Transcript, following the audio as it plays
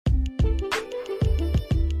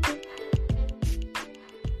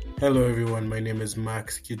Hello everyone, my name is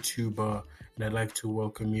Max Kituba and I'd like to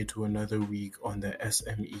welcome you to another week on the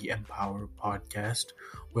SME Empower podcast,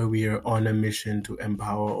 where we are on a mission to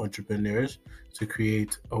empower entrepreneurs to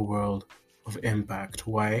create a world of impact.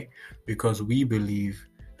 Why? Because we believe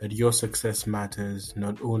that your success matters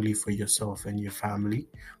not only for yourself and your family,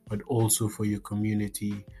 but also for your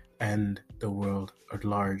community and the world at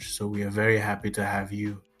large. So we are very happy to have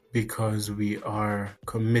you because we are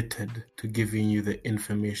committed to giving you the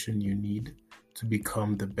information you need to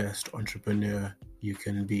become the best entrepreneur you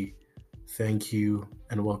can be. Thank you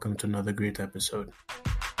and welcome to another great episode.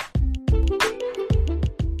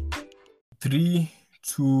 3,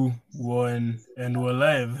 2, 1, and we're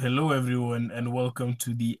live. Hello everyone and welcome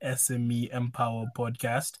to the SME Empower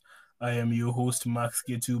podcast. I am your host Max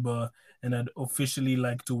Getuba and I'd officially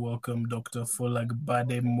like to welcome Dr.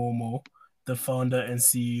 Folagbade Momoh, the founder and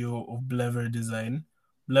CEO of Blever Design.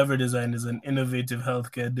 Blever Design is an innovative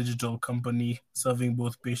healthcare digital company serving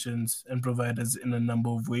both patients and providers in a number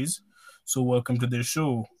of ways. So welcome to the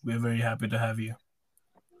show. We're very happy to have you.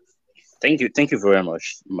 Thank you very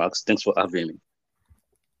much, Max. Thanks for having me.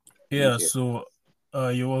 Yeah, so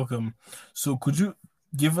you're welcome. So could you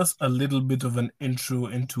give us a little bit of an intro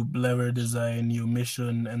into Blever Design, your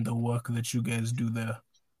mission, and the work that you guys do there?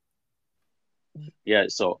 Yeah,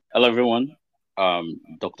 so hello everyone.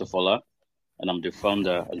 Dr. Fola, and I'm the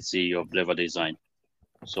founder and CEO of Blever Design.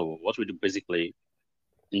 So what we do basically,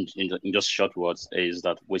 in just short words, is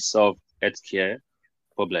that we solve healthcare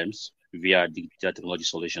problems via digital technology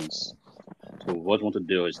solutions. So what we want to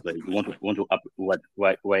do is we're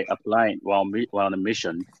on a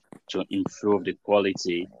mission to improve the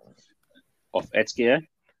quality of healthcare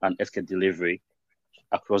and healthcare delivery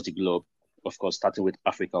across the globe. Of course, starting with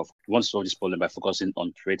Africa. We want to solve this problem by focusing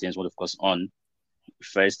on three things. We want to focus on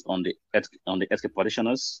first on the healthcare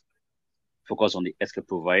practitioners, focus on the healthcare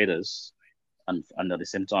providers, and at the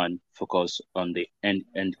same time focus on the end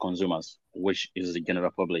consumers, which is the general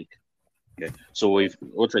public. Okay. So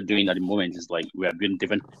what we're doing at the moment is like we are building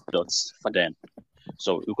different products for them.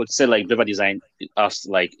 So you could say like Blever Design it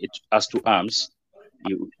has two arms.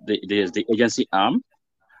 There's the agency arm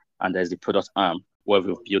and there's the product arm where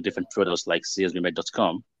we build different products like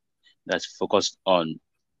salesbmed.com that's focused on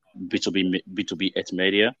B2B health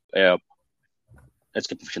media.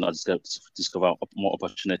 Healthcare professionals discover more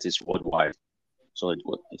opportunities worldwide. So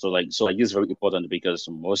this is very important because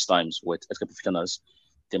most times with healthcare professionals,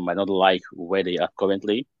 they might not like where they are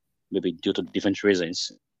currently, maybe due to different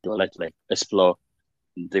reasons. They would like to explore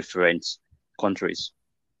different countries,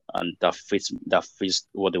 and that fits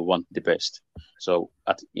what they want the best. So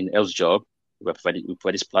in Health Job, we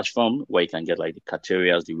provide this platform where you can get like the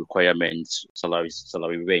criteria, the requirements, salary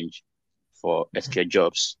range for healthcare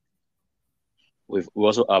jobs. We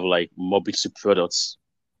also have like more B2C products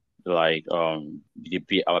like our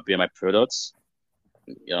BMI products.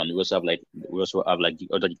 And we also have the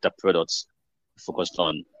other digital products focused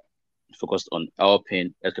on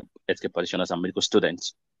helping healthcare practitioners and medical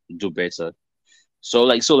students do better. Our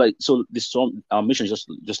mission is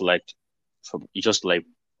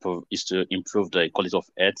is to improve the quality of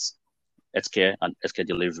healthcare and healthcare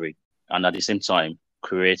delivery, and at the same time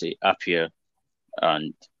create a happier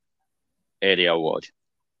and healthier world.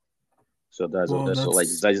 So that's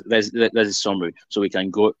a summary. So you can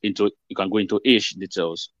go into each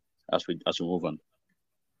details as we move on.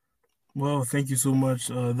 Well, thank you so much.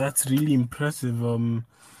 That's really impressive.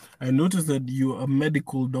 I noticed that you're a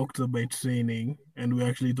medical doctor by training, and we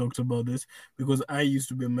actually talked about this because I used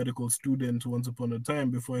to be a medical student once upon a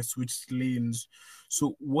time before I switched lanes.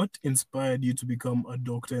 So what inspired you to become a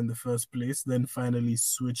doctor in the first place, then finally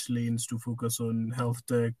switch lanes to focus on health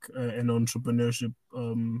tech and entrepreneurship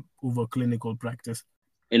over clinical practice?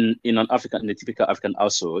 In a typical African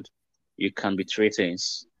household, you can be three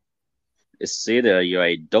things. It's either you're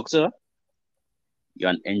a doctor,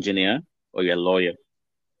 you're an engineer, or you're a lawyer.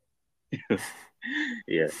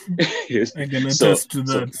 Yeah. I can attest to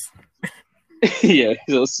that. Yeah.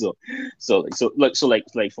 So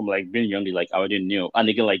from like being young, like I already knew. And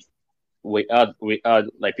again, like we had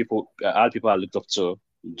like people I looked up to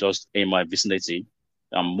just in my vicinity.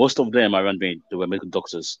 Most of them around me, they were medical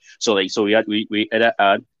doctors. So we either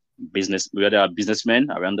had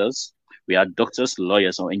businessmen around us, we had doctors,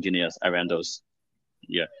 lawyers, or engineers around us.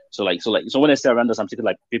 Yeah. So when I say around us, I'm thinking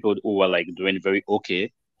like people who were like doing very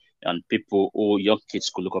okay, and people who young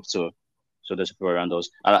kids could look up to. So there's people around us.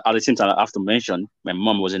 And at the same time, I have to mention my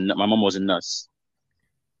mom was a nurse.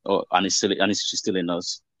 Oh, and she's still a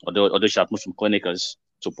nurse. Although she has moved from clinicals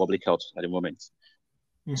to public health at the moment.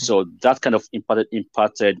 Mm-hmm. So that kind of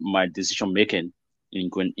impacted my decision making in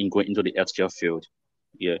going into the healthcare field.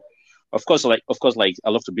 Yeah. Of course, I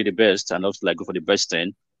love to be the best and I love to like go for the best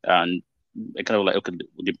thing. And I kind of like, okay,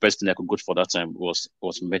 the best thing I could go for that time was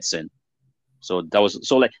medicine. So that was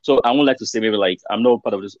so I won't like to say maybe like I'm not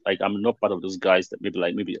part of those guys that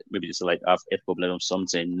maybe just like have a problem or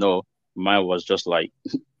something. No, mine was just like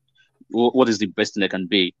what is the best thing I can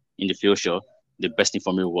be in the future? The best thing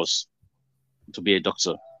for me was to be a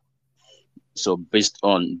doctor. So based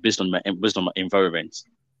on my environment.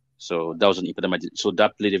 So that was an important. So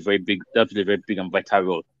that played a very big and vital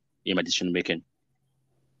role in my decision making.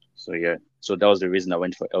 So yeah, so that was the reason I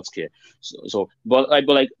went for healthcare. But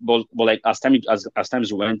like as time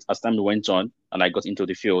went on, and I got into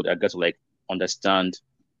the field, I got to like understand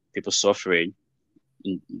people suffering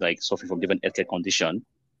suffering from different healthcare condition,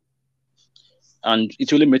 and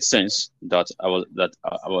it really made sense that I'm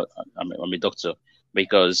a doctor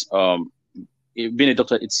because being a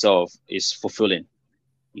doctor itself is fulfilling.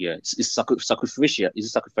 Yeah, it's sacrificial.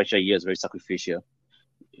 It's sacrificial. Yes, very sacrificial.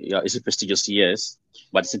 Yeah, it's a prestigious, yes,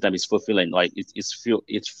 but at the same time, it's fulfilling. Like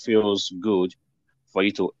it feels good for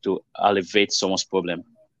you to elevate someone's problem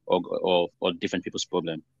or different people's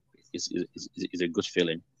problem. It's a good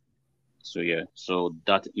feeling. So yeah, so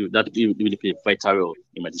that really played a vital role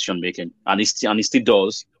in my decision making, and it still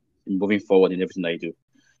does in moving forward in everything I do.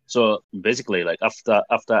 So basically, like after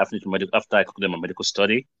after I concluded my medical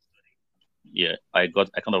study, yeah, I got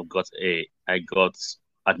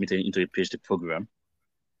admitted into a PhD program.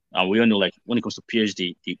 And we all know, like, when it comes to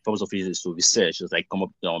PhD, the purpose of it is to research, is like come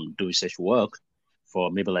up, do research work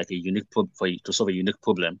for maybe like a for you to solve a unique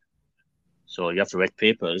problem. So you have to write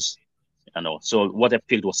papers and all. So what I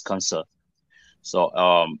picked was cancer. So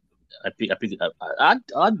I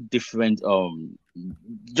had different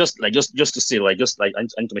just to say like just like I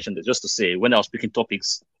need to mention this just to say when I was picking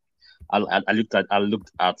topics, I looked at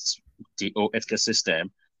the whole healthcare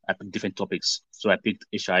system. I picked different topics. So I picked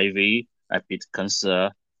HIV, I picked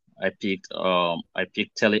cancer, I picked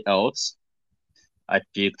telehealth, I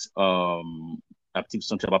picked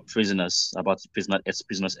something about prisoners, about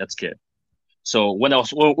prisoners healthcare. So when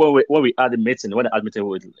we had a meeting, when I had meeting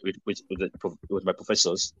with my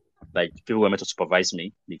professors, like people were meant to supervise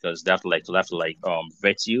me because they have to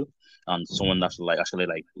vet you, and someone has to like actually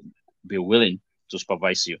like be willing to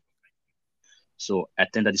supervise you. So I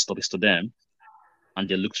attended these topics to them, and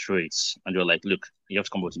they looked through it, and they were like, "Look, you have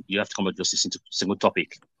to come up with just a single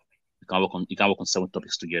topic. You can work on 7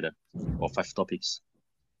 topics together, or 5 topics."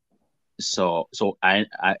 So I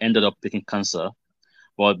ended up picking cancer,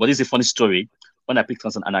 but this is a funny story. When I picked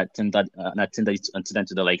cancer and I attended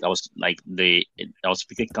to the like I was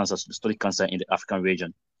picking cancer to study cancer in the African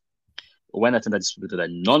region. When I attended this, that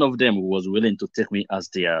none of them was willing to take me as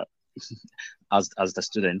their as the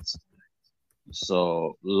student.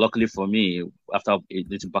 So luckily for me, after a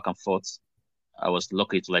little back and forth, I was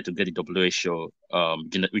lucky to get the WHO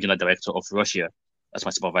regional director of Russia as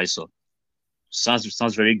my supervisor.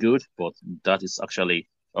 Sounds very good, but that was actually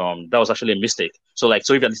a mistake. So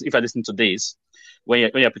if I listen to this, when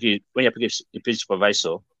you're picking a PhD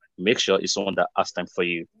supervisor, make sure it's someone that has time for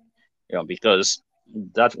you. Because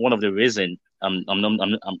that one of the reason one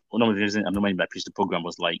of the reason I'm not in my PhD program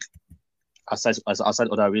was like aside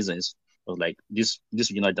other reasons was like this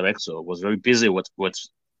regional director was very busy with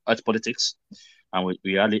earth politics, and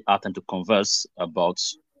we hardly had time to converse about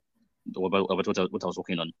what I was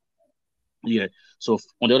working on. Yeah. So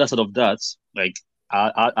on the other side of that, like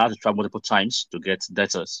I had to try multiple times to get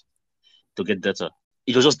data.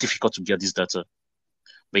 It was just difficult to get this data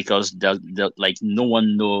because like no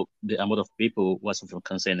one know the amount of people who are suffering from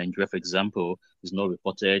cancer in Nigeria, for example, is not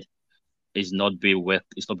reported, it's not be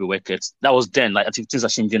worked. That was then. Like I think things are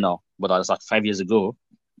changing now, but that was like 5 years ago.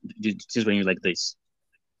 Things were like this.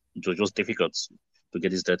 It was just difficult to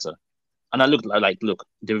get this data. And I looked like, look,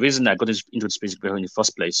 the reason I got into the space in the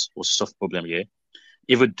first place was a soft problem here.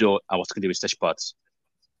 Even though I was taking the research part,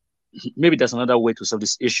 maybe there's another way to solve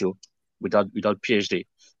this issue without PhD.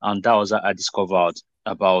 And that was how I discovered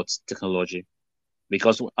about technology.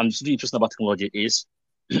 Because I'm really interested about technology is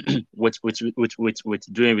with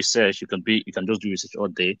doing research, you can just do research all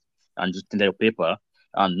day and just tender your paper.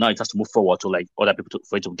 And now it has to move forward to like other people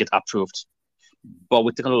for it to get approved. But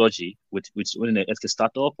with technology, with when a healthcare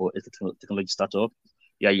startup or a technology startup,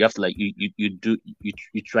 yeah, you have to like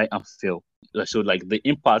you try and fail. So like the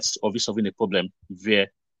impacts of you solving a problem via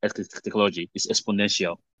healthcare technology is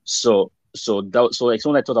exponential. So like so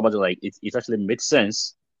when I thought about it, like it actually made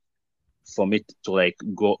sense for me to like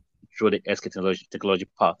go through the healthcare technology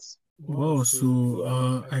path. Wow,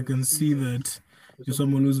 so I can see that you're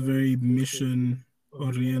someone who's very mission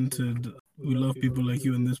oriented. We love people like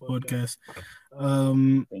you in this podcast.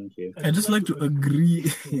 Thank you. I just like to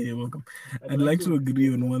agree. You're welcome. I'd like to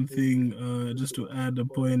agree on one thing, just to add a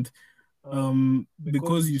point.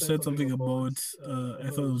 Because you said something about, I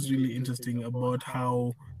thought it was really interesting about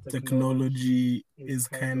how technology is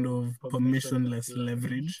kind of permissionless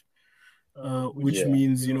leverage, which Yeah.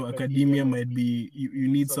 means, academia might be, you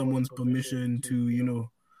need someone's permission to,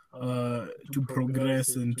 to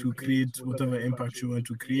progress and to create whatever impact you want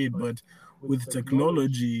to create. But with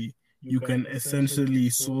technology, you can essentially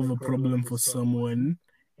solve a problem for someone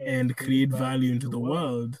and create value into the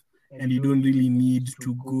world, and you don't really need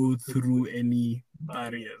to go through any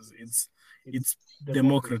barriers. It's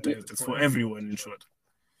democratized. It's for everyone, in short.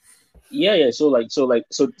 Yeah. So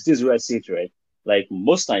this is where I see it, right? Like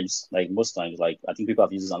most times, I think people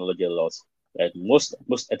have used this analogy a lot. Like most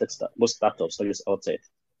startups, not just outside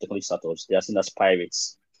technology startups, they are seen as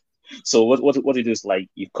pirates. So what you do is like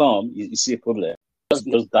you come, you see a problem,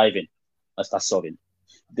 just dive in and start solving.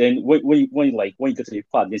 Then when you get to the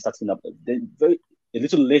part, they start thinking up. Then very a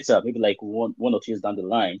little later, maybe like one or 2 years down the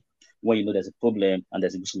line, when you know there's a problem and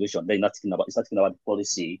there's a good solution, then you start thinking about the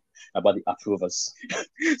policy, about the approvers.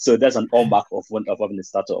 So that's an hallmark of having a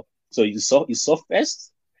startup. So you solve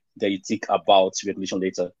first, then you think about regulation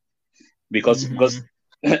later. Because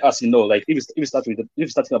Hmm. as you know, like if you start thinking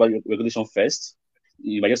about regulation first,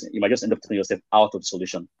 you might just end up taking yourself out of the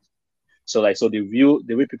solution. So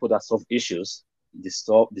the way people that solve issues, they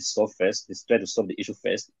solve first, they try to solve the issue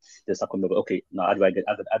first, they start coming up, okay, now how do I get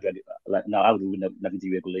like now how do we navigate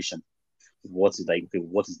the regulation? What is like okay,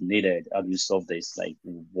 what is needed? How do you solve this? Like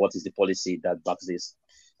what is the policy that backs this?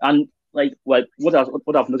 And like what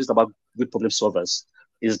I've noticed about good problem solvers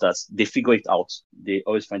is that they figure it out. They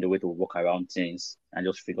always find a way to work around things and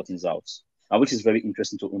just figure things out. And which is very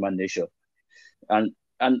interesting to human nature. And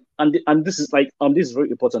this is this is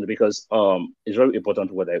very important because it's very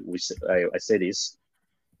important what I say this.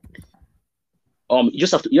 You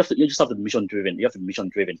just have to be mission driven. You have to be mission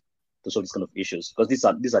driven to solve these kind of issues because these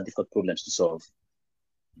are difficult problems to solve.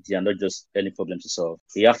 They are not just any problems to solve.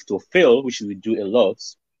 You have to fail, which we do a lot.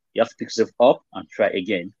 You have to pick yourself up and try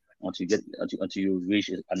again until you reach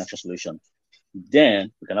an actual solution.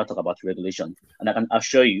 Then we can now talk about regulation. And I can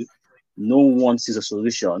assure you, no one sees a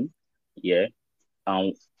solution, yeah,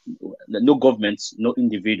 and no government, no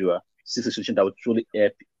individual sees a solution that will truly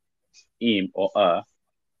help him or her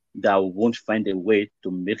that won't find a way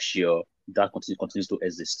to make sure that continues to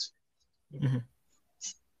exist. Hmm.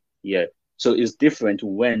 Yeah. So it's different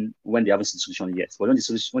when they haven't seen the solution yet. But when they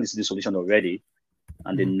see the solution already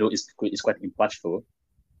and they Hmm. know it's quite impactful,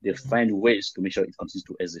 they find ways to make sure it continues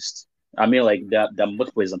to exist. I mean, like there are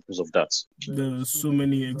multiple examples of that. There's so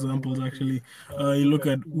many examples actually. You look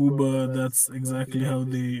at Uber, that's exactly how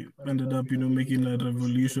they ended up, making a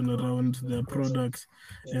revolution around their products,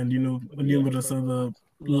 and Yeah. numerous other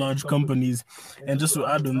large companies. And just to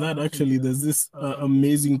add on that, actually, there's this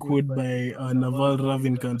amazing quote by Naval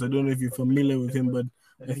Ravikant. I don't know if you're familiar with him, but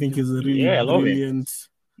I think he's a really Yeah, I love him. brilliant.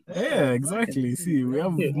 Yeah, exactly. See, we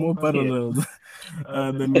have more Yeah. parallels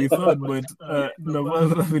than we thought. But Naval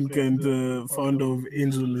Ravikant, founder of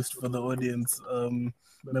AngelList, for the audience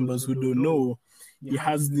members who don't know, he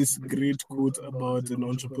has this great quote about in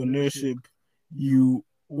entrepreneurship: you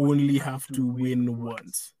only have to win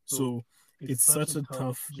once. So it's such a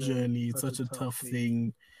tough journey. It's such a tough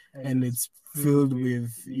thing, and it's filled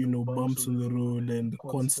with bumps on the road and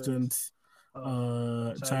constant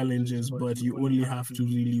challenges, but you only have to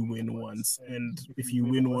really win once. And if you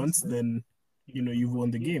win once, then you've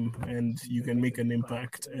won the game and you can make an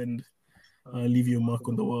impact and leave your mark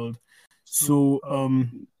on the world. So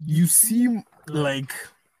you seem like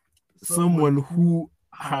someone who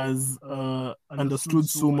has understood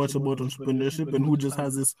so much about entrepreneurship and who just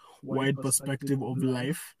has this wide perspective of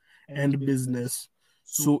life and business.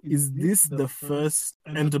 So, is this the first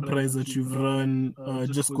enterprise that you've run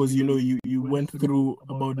just because you went through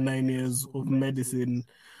about 9 years of medicine?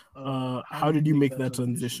 How did you make that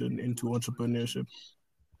transition into entrepreneurship?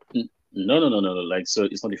 No. Like, so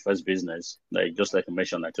it's not the first business. Like, just like I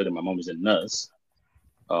mentioned, I told you my mom is a nurse.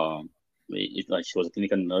 Um, like she was a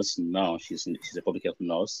clinical nurse. Now she's a public health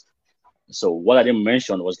nurse. So what I didn't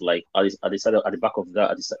mention was like at the back of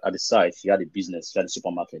that at the side she had a business. She had a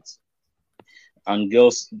supermarket. And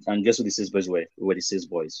guess who the sales boys were? We were the sales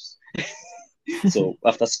boys. So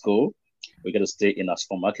after school, we get to stay in our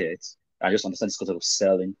supermarket. I just understand this concept of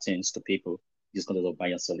selling things to people. This concept of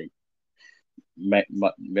buying and selling. My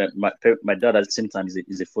dad at the same time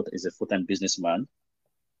is a full-time businessman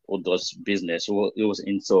who does business. Who he was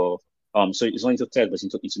into so it's not into tech, but it's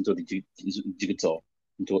into into digital,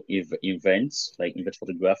 into events like event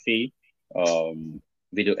photography,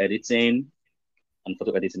 video editing. and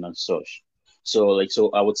photo editing and such. So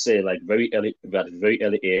I would say like at a very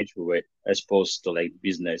early age we were exposed to like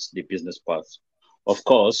the business part. Of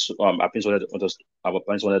course, our parents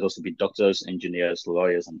wanted us to be doctors, engineers,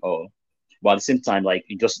 lawyers, and all. But at the same time, like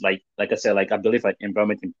it just like I said, like I believe like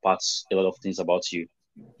environment impacts a lot of things about you.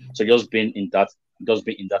 So just being in that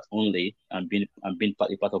only and being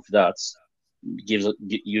part of that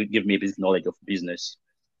you give me a basic knowledge of business.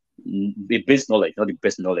 The basic knowledge, not the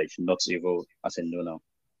best knowledge, not evil as I know now.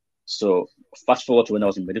 So fast forward to when I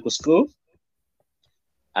was in medical school,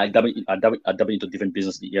 I dabbled into different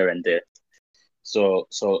business here and there.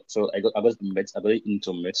 I got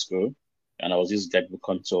into med school, and I was this guidebook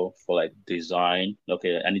console for like design.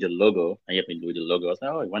 Okay, I need a logo, and you help me do the logo. I was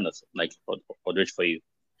like, oh, why not? Like, I'll do it for you.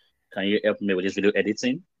 Can you help me with this video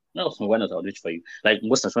editing? No, so why not? I'll do it for you. Like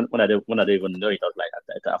most times when I don't even know it, I was like,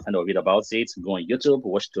 I find out a bit about it, go on YouTube,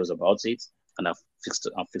 watch videos about it, and I fixed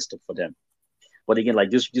it for them. But again, like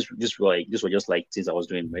this were just like things I was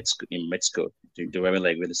doing in med school. They weren't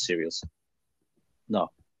like really serious. No,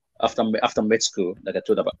 after med school, like I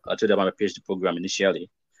told about my PhD program initially.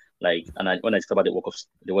 Like, when I talk about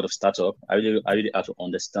the word of startup, I really had to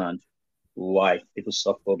understand why people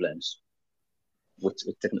solve problems with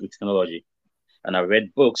technology. And I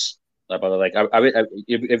read books about like I read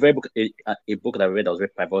a very book a book that I read that was very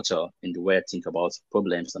pivotal in the way I think about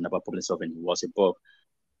problems and about problem solving was a book,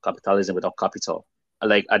 Capitalism Without Capital. I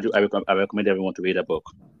recommend everyone to read a book.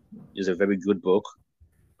 It's a very good book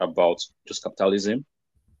about just capitalism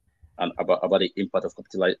and about the impact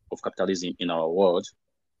of capitalism in our world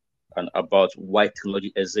and about why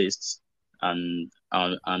technology exists and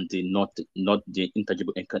the not the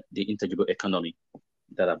intangible economy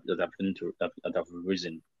that have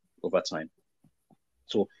risen over time.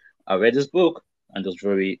 So I read this book and it was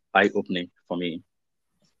very eye opening for me.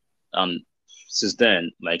 And since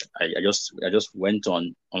then, like I just went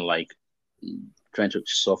on like trying to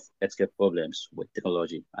solve healthcare problems with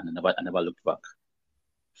technology, and I never looked back.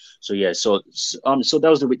 So yeah, so that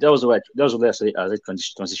was the way I said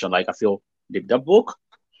transition. Like I feel that book,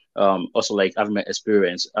 also like having the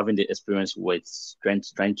experience with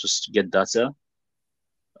trying to get data,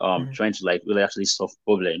 Mm, trying to like really actually solve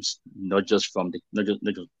problems, not just trying to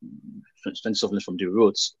solve them from the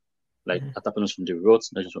roots, like mm, attack problems from the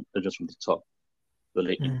roots, not just from the top,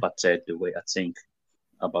 really mm, impacted the way I think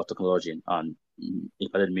about technology and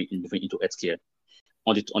impacted me in moving into healthcare.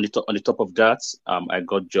 On the top of that, I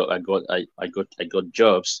got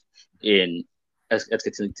jobs in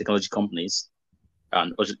healthcare technology companies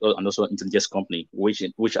and also intelligence company, which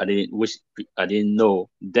I didn't know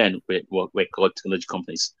then were called technology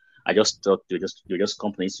companies. I just thought they were just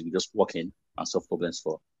companies you just work in and solve problems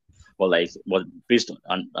for. But based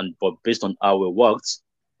on how we worked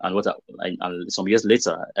and and some years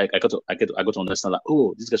later, I got to understand like,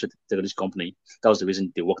 oh, this guy's a technology company. That was the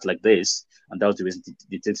reason they worked like this, and that was the reason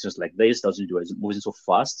they did things like this. That was the reason they were moving so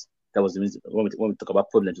fast. That was the reason when we talk about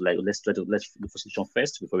problems, like let's look for solution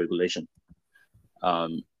first before regulation.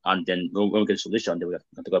 And then when we get a solution, then we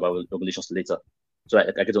can talk about regulations later. So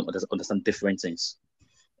I get to understand different things,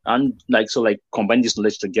 and like combine this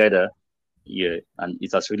knowledge together, yeah, and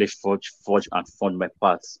it has really forged and formed my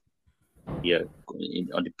path, yeah,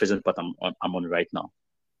 on the present path I'm on right now.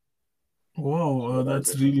 Wow, So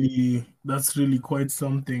that's that's it. really quite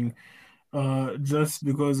something. Just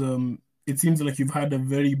because it seems like you've had a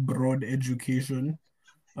very broad education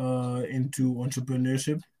into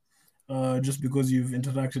entrepreneurship. Just because you've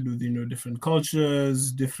interacted with different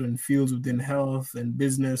cultures, different fields within health and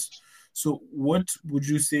business. So, what would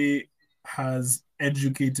you say has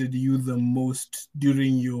educated you the most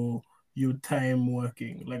during your time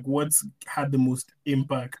working? Like, what's had the most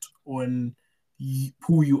impact on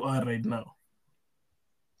who you are right now?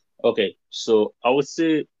 Okay, so I would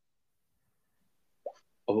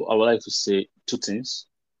like to say two things.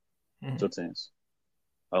 Mhm. Two things.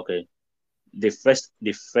 Okay, the first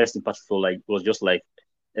impactful like was just like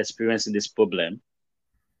experiencing this problem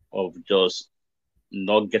of just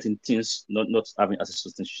not getting things, not having access to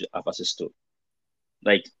things you should have access to.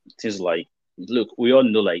 Like things like, look, we all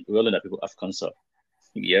know that people have cancer.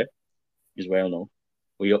 Yeah, it's well known.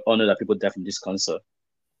 We all know that people die from this cancer.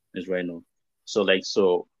 It's well known.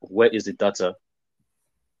 So where is the data?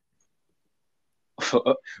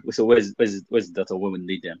 So where's the data when we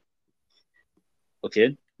need them?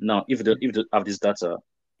 Okay. Now, if you don't have this data,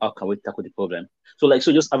 how can we tackle the problem? So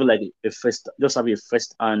just having like just having a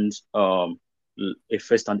first hand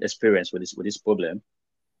experience with this problem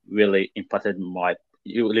really it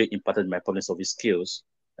really impacted my problem solving skills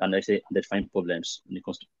and actually identifying problems when it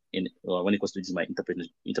comes to this my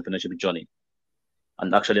entrepreneurship journey.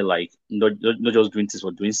 and actually like not just doing things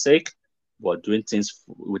for doing sake, but doing things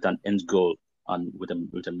with an end goal and with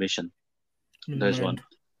a mission. In That's one.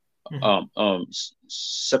 mind. Mm-hmm.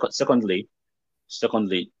 Secondly,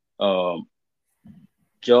 um,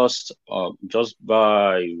 just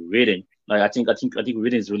by reading, like I think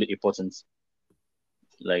reading is really important.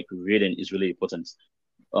 Like reading is really important.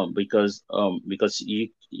 Because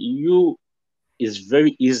you it's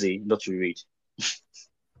very easy not to read.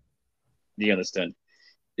 Do you understand?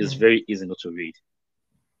 It's Mm-hmm. very easy not to read.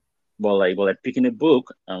 But like picking a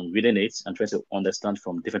book and reading it and trying to understand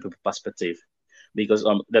from different people's perspective. Because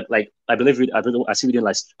that like I see reading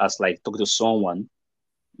like as like talking to someone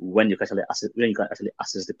when you can actually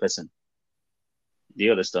assess the person. Do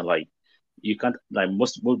you understand? Like you can't like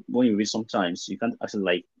when you read sometimes you can't actually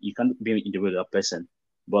like you can't be in the way of that person.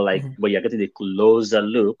 Mm-hmm. But you're getting a closer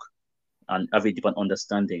look and have a deeper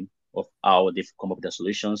understanding of how they've come up with their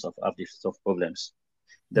solutions of how they've solved problems.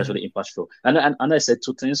 That's Mm-hmm. really impactful. And I said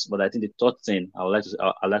two things, but I think the third thing I would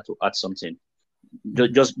like to add something.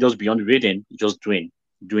 Mm-hmm. Just beyond reading, just doing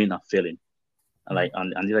and failing, and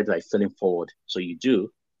Mm-hmm. like failing forward. So you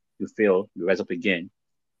fail, you rise up again,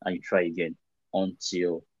 and you try again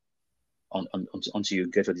until until you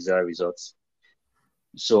get your desired results.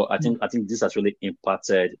 So I think this has really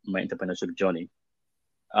impacted my entrepreneurship journey.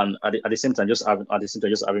 And at the same time, just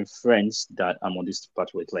having friends that I'm on this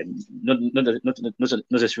path with, like not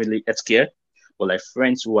necessarily healthcare, but like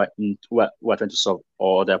friends who are trying to solve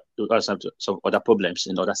solve other problems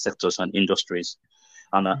in other sectors and industries,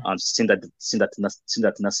 and seeing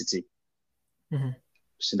that tenacity, Mm-hmm.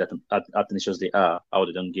 seeing that how tenacious they are, how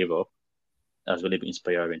they don't give up, has really been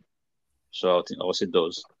inspiring. So I would say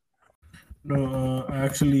those. No, I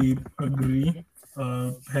actually agree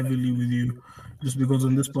heavily with you, just because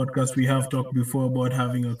on this podcast we have talked before about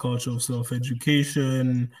having a culture of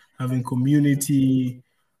self-education, having community,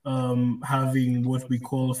 having what we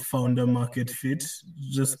call founder market fit,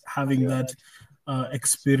 just having Yeah, that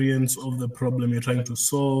experience of the problem you're trying to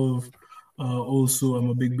solve. Also, I'm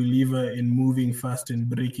a big believer in moving fast and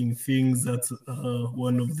breaking things. That's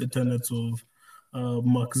one of the tenets of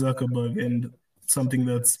Mark Zuckerberg, and something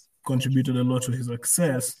that's contributed a lot to his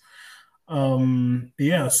success.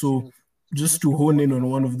 Yeah, so just to hone in on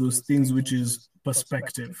one of those things, which is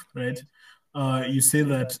perspective, right? You say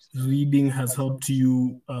that reading has helped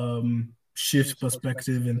you shift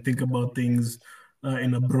perspective and think about things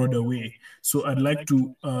in a broader way. So I'd like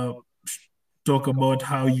to talk about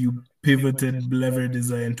how you pivoted Blever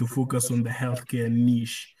Design to focus on the healthcare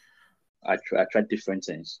niche. I tried different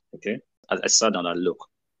things. Okay, I sat down and look.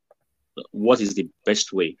 What is the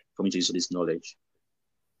best way for me to use this knowledge?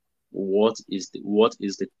 What is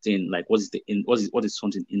the thing like what is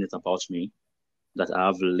something in it about me that I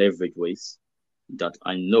have leverage with that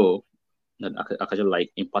I know that I can just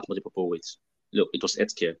like impact multiple people with. Look, it was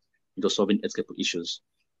healthcare. It was solving healthcare issues.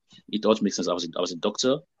 It all makes sense. I was a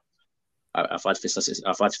doctor. I've had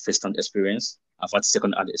first hand experience. I've had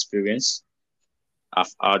second hand experience. I've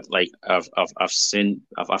actually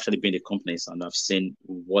been in companies and I've seen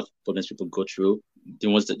what problems people go through, the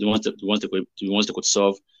ones they could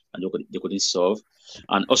solve and they couldn't solve.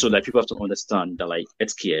 And also like people have to understand that like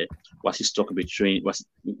healthcare was stuck between was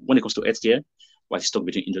when it comes to healthcare, was stuck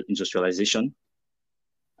between industrialization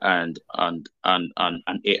and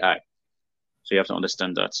AI. So you have to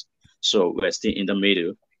understand that. So we're still in the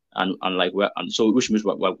middle and like which means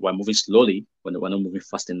we're moving slowly when we're not moving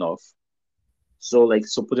fast enough. So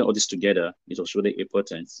putting all this together, it was really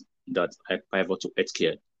important that I pivot to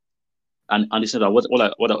healthcare. And this is that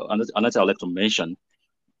another thing I'd like to mention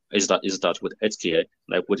is that with healthcare,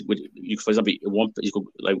 like with you, for example, you could,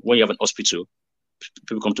 like when you have an hospital,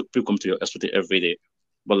 people come to your hospital every day.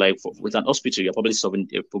 But like with an hospital, you're probably solving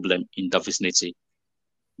a problem in that vicinity.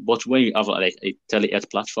 But when you have like a telehealth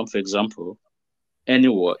platform, for example,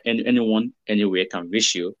 anyone, anywhere can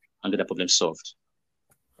reach you and get the problem solved.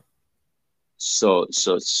 So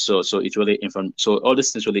it really informed. So all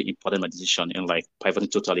these things really important my decision in like pivoting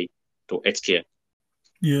totally to healthcare.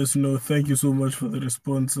 Yes, no, thank you so much for the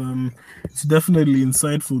response. It's definitely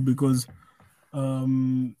insightful because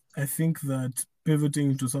I think that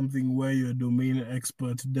pivoting to something where you're a domain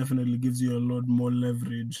expert definitely gives you a lot more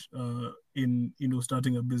leverage in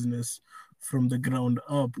starting a business from the ground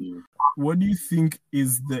up. Mm. What do you think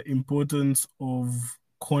is the importance of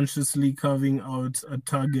consciously carving out a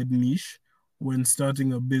target niche when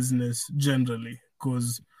starting a business generally?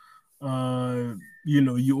 Because uh,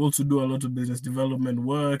 you also do a lot of business development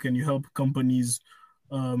work and you help companies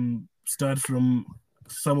start from,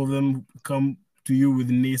 some of them come to you with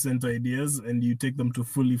nascent ideas and you take them to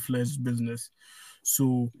fully fledged business.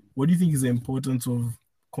 So, what do you think is the importance of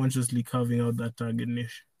consciously carving out that target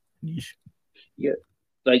niche? Yeah,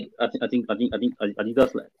 like I think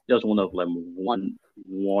that's one of like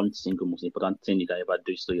one single most important thing you can ever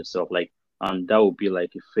do to yourself. Like, and that would be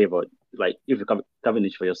like a favor. Like, if you carving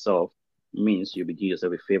it for yourself, means you'll be doing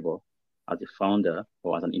yourself a favor as a founder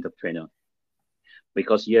or as an entrepreneur.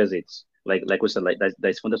 Because yes, it's like we said, like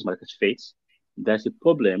there's founders market fate. There's a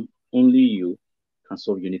problem only you can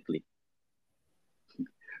solve uniquely.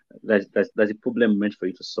 There's a problem meant for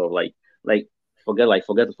you to solve. Like forget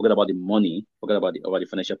about the money, forget about the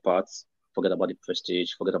financial parts, forget about the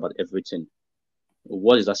prestige, forget about everything.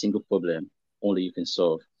 What is that single problem only you can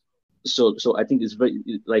solve? So I think it's very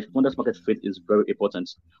like founders market fit is very important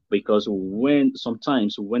because when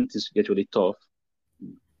things get really tough,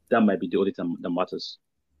 that might be the only thing that matters.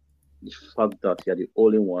 The fact that you're the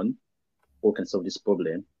only one who can solve this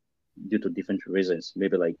problem due to different reasons,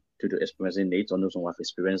 maybe like due to experiencing it or those who have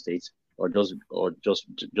experienced it, or just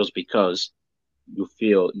because you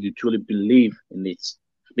feel you truly believe in it.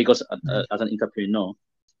 Because Mm. as an entrepreneur,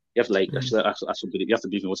 you have to like Mm. actually believe, you have to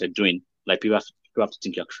believe in what you're doing. Like people have to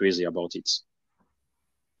think you're crazy about it.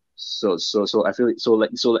 So I feel so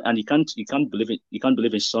and you can't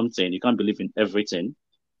believe in something. You can't believe in everything.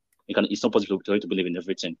 It's not possible to believe in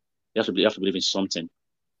everything. You have to believe in something,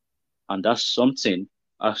 and that something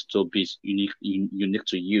has to be unique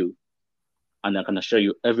to you. And I can assure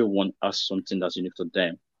you, everyone has something that's unique to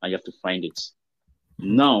them, and you have to find it.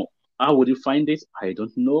 Mhm. Now, how would you find it? I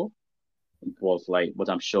don't know, but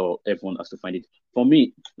I'm sure everyone has to find it. For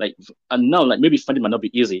me, and now, like maybe finding might not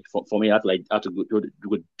be easy. For me, I had to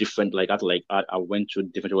go different. Like I went through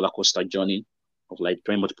different roller coaster journey of like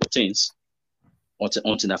trying multiple things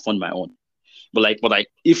until I found my own. But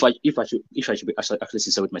if I should be actually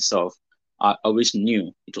sincere with myself, I always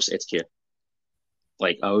knew it was healthcare.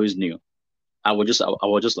 Like I always knew. I would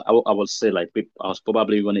say like I was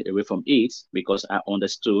probably running away from it because I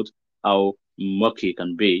understood how murky it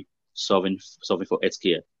can be solving for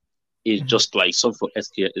healthcare. It's Mhm. just like solving for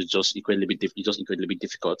healthcare is just incredibly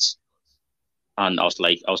difficult. And I was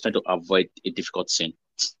trying to avoid a difficult thing.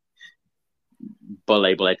 But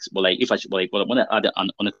if I should but when I had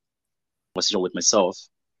on a conversation with myself,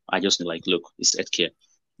 I just knew like, look, it's healthcare.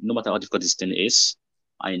 No matter how difficult this thing is,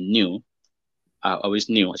 I knew I always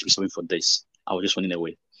knew I should be solving for this. I was just running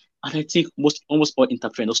away. And I think almost all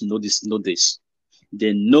entrepreneurs know this.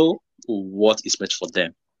 They know what is best for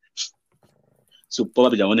them. So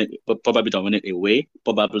probably they're running away.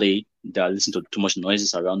 Probably they're listening to too much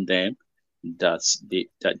noises around them that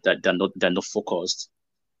they're not focused.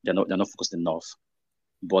 They're not focused enough.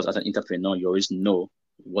 But as an entrepreneur, you always know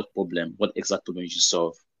what exact problem you should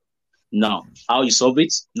solve. Now, how you solve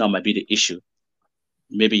it now might be the issue.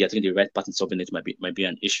 Maybe you're taking the right path in solving it might be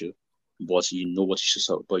an issue, but you know what you should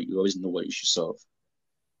solve. But you always know what you should solve.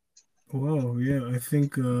 Wow, yeah, I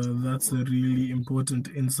think that's a really important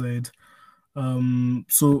insight.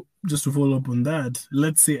 So just to follow up on that,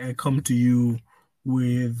 let's say I come to you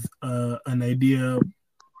with an idea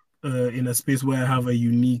in a space where I have a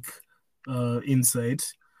unique insight,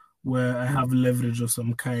 where I have leverage of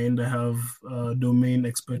some kind, I have domain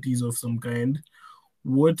expertise of some kind.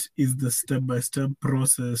 What is the step-by-step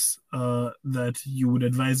process that you would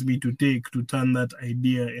advise me to take to turn that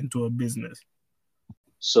idea into a business?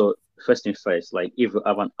 So first thing first, like if you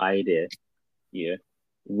have an idea, yeah,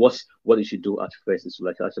 what you should do at first is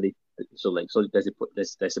like actually so there's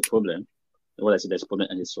a problem. What I say there's a problem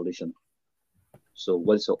and a solution. So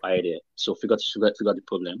what's your idea? So figure out the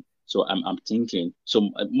problem. So I'm thinking. So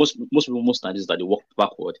most people most times is that they work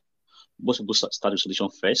backward. Most people start the solution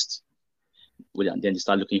first, and then they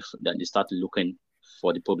start looking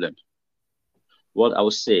for the problem. What I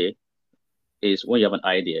would say is when you have an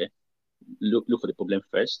idea, look for the problem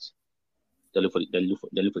first. Then look for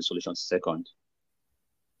the solution second.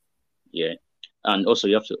 Yeah. And also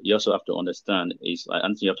you also have to understand is like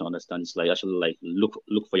another thing you have to understand is like actually like look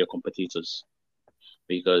for your competitors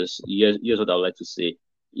because here's what I would like to say.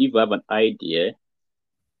 If you have an idea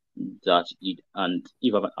and if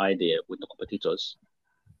you have an idea with the competitors,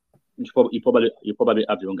 you probably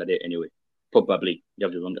have the wrong idea anyway. Probably you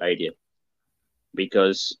have the wrong idea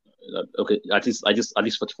because okay, at least I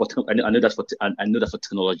know that's for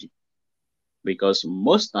technology because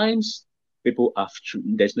most times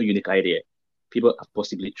there's no unique idea. People have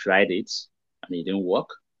possibly tried it and it didn't work.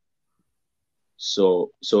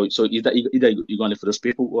 So either you're going to look for those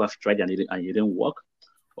people who have tried and it didn't work,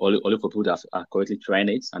 or look for people that are currently trying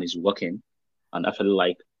it and it's working, and actually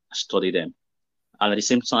like study them. And at the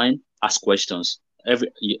same time, ask questions.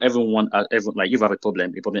 Everyone, like if you have a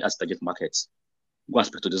problem has target markets. go and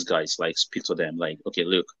speak to these guys, like speak to them, like, okay,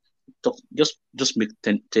 look, talk, just make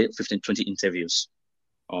 10, 15, 20 interviews.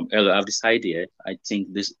 Hello, I have this idea. I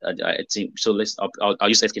think this, I think, so I'll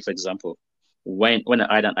use FK for example. When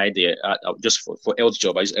I had an idea, just for health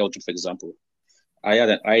job, I use health job for example. I had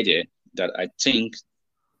an idea that I think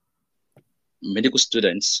medical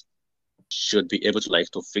students should be able to like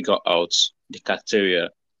to figure out the criteria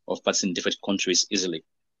of passing in different countries easily.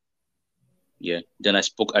 Yeah. Then I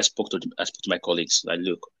spoke to my colleagues, like,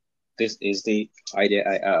 look, this is the idea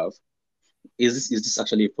I have. Is this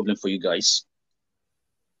actually a problem for you guys?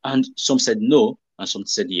 And some said no, and some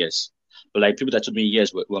said yes. But like people that told me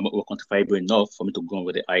yes were quantifiable enough for me to go on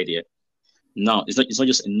with the idea. Now it's not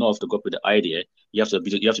just enough to go up with the idea. You have to be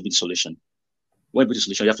the solution. When you build the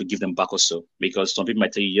solution, you have to give them back also, because some people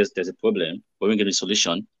might tell you yes, there's a problem, but when you get a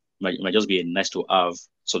solution, it might just be a nice to have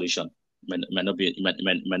solution. Might not be it might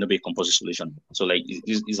not be a compulsory solution. So like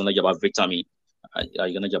it's not about vitamin.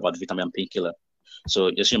 You're not about vitamin and painkiller. So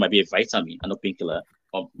your solution might be a vitamin and a painkiller,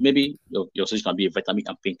 or maybe your solution can be a vitamin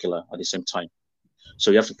and painkiller at the same time.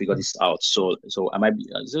 So you have to figure this out. So I might be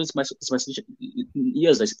it's my solution.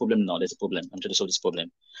 Yes, there's a problem now. There's a problem. I'm trying to solve this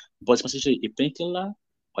problem, but it's my solution a painkiller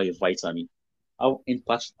or a vitamin? How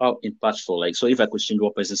impactful? Like, so if I could change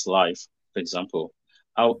one person's life, for example,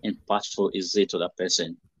 how impactful is it to that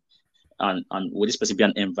person? And will this person be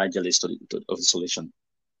an evangelist of the solution?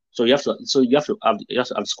 So you have to have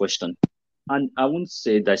this question. And I wouldn't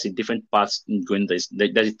say there's a different path in doing this.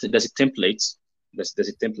 There's a template. There's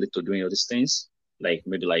a template to doing all these things. Like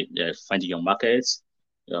maybe like finding your markets,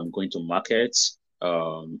 going to markets,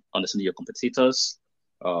 understanding your competitors,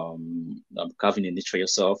 carving a niche for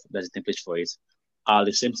yourself. There's a template for it. At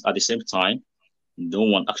the same time, no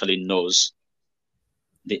one actually knows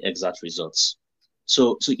the exact results.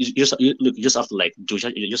 So you just have to like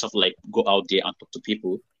you just have to like go out there and talk to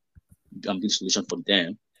people and build a solution for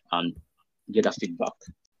them and get that feedback.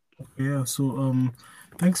 Yeah, so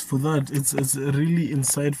thanks for that. It's really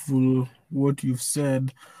insightful what you've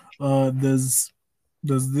said. There's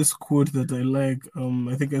this quote that I like.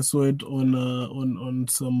 I think I saw it on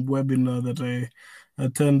some webinar that I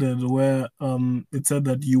attended where it said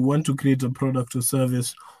that you want to create a product or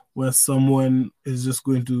service where someone is just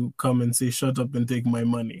going to come and say, "Shut up and take my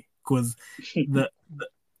money," because the the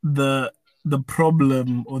the the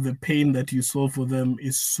problem or the pain that you solve for them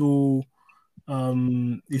is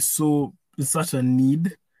such a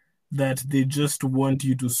need that they just want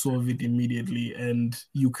you to solve it immediately, and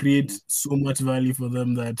you create so much value for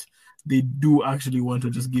them that they do actually want to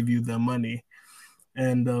just give you their money.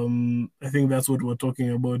 And I think that's what we're talking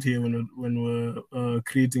about here when we're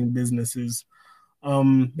creating businesses.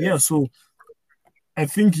 Yeah, so I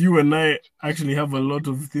think you and I actually have a lot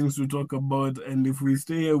of things to talk about, and if we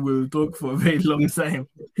stay here, we'll talk for a very long time.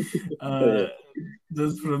 Uh, Yeah.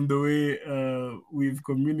 just from the way we've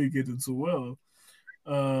communicated so well.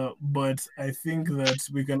 But I think that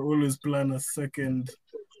we can always plan a second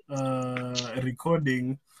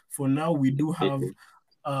recording. For now, we do have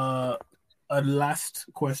uh, a last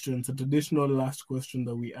question. It's a traditional last question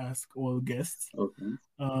that we ask all guests Okay.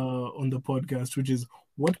 on the podcast, which is,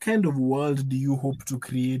 what kind of world do you hope to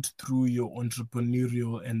create through your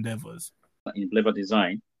entrepreneurial endeavors? In Flavor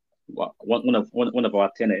Design, one of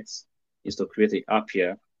our tenets is to create a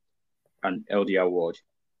happier and healthier world.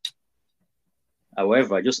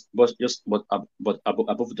 However, above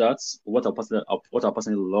that, what I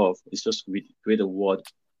personally love is just create a world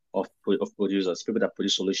of producers, people that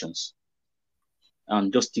produce solutions,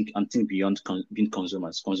 and just think beyond being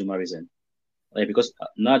consumerism. Like, because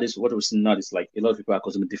nowadays, what we see now is like a lot of people are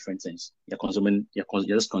consuming different things. You're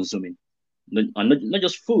just consuming, and not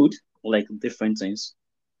just food, like different things.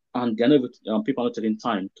 And people are not taking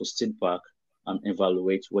time to sit back and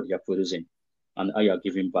evaluate what you're producing and how you're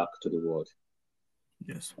giving back to the world.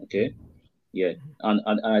 Yes. Okay, yeah, and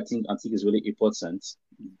I think it's really important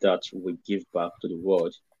that we give back to the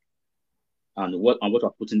world, and what we're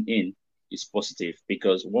putting in is positive,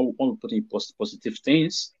 because when we put in positive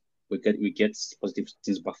things, we get positive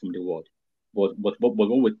things back from the world. But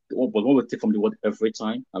when we take from the world every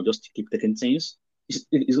time and just keep taking things, it's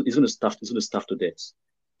going to starve to death.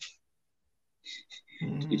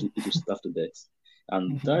 Mhm. It will starve to death.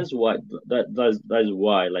 And Mhm. that's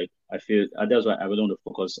why like I feel, and that's why I really want to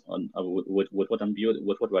focus on with what I'm building,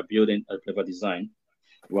 with what we're building at Clever Design.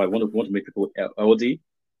 Where I want to make people healthy.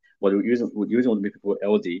 What we want to make people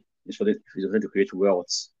healthy is for them to create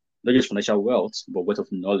wealth, not just financial wealth, but wealth of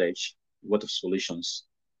knowledge, wealth of solutions,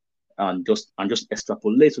 and just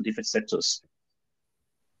extrapolate to different sectors.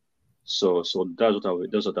 So that's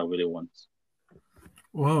what I really want.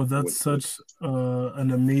 Wow, that's With such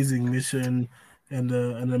an amazing mission.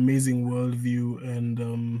 an amazing worldview.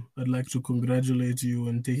 And I'd like to congratulate you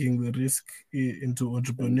on taking the risk into Thank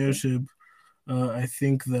you. entrepreneurship. I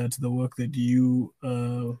think that the work that you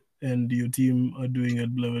and your team are doing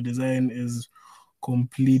at Blower Design is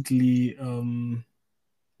completely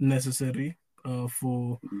necessary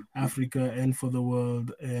for Mhm. Africa and for the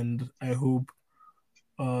world. And I hope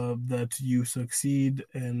that you succeed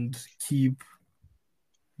and keep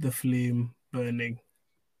the flame burning.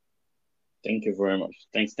 Thank you very much.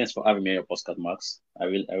 Thanks for having me on your podcast, Max. I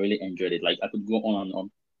really enjoyed it. Like I could go on and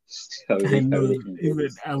on. I I really I know, really enjoyed even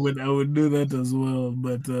this. I would do that as well,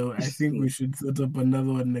 but I think we should set up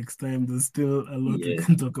another one next time. There's still a lot we Yeah,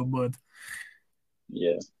 can talk about.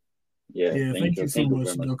 yeah, yeah. Yeah, Thank thank you you. so Thank you very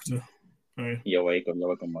much, much. Doctor. All right. You're welcome. You're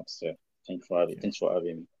welcome, Max. Yeah. Thanks for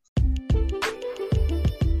having me.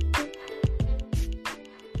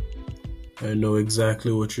 I know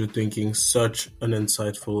exactly what you're thinking. Such an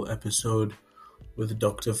insightful episode with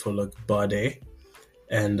Dr. Folagbade,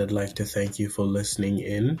 and I'd like to thank you for listening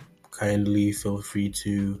in. Kindly feel free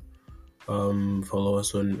to follow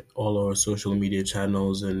us on all our social media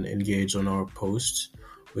channels and engage on our posts.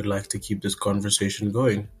 We'd like to keep this conversation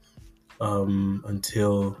going.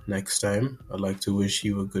 Until next time, I'd like to wish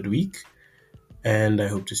you a good week, and I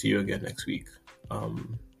hope to see you again next week.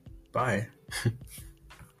 Bye.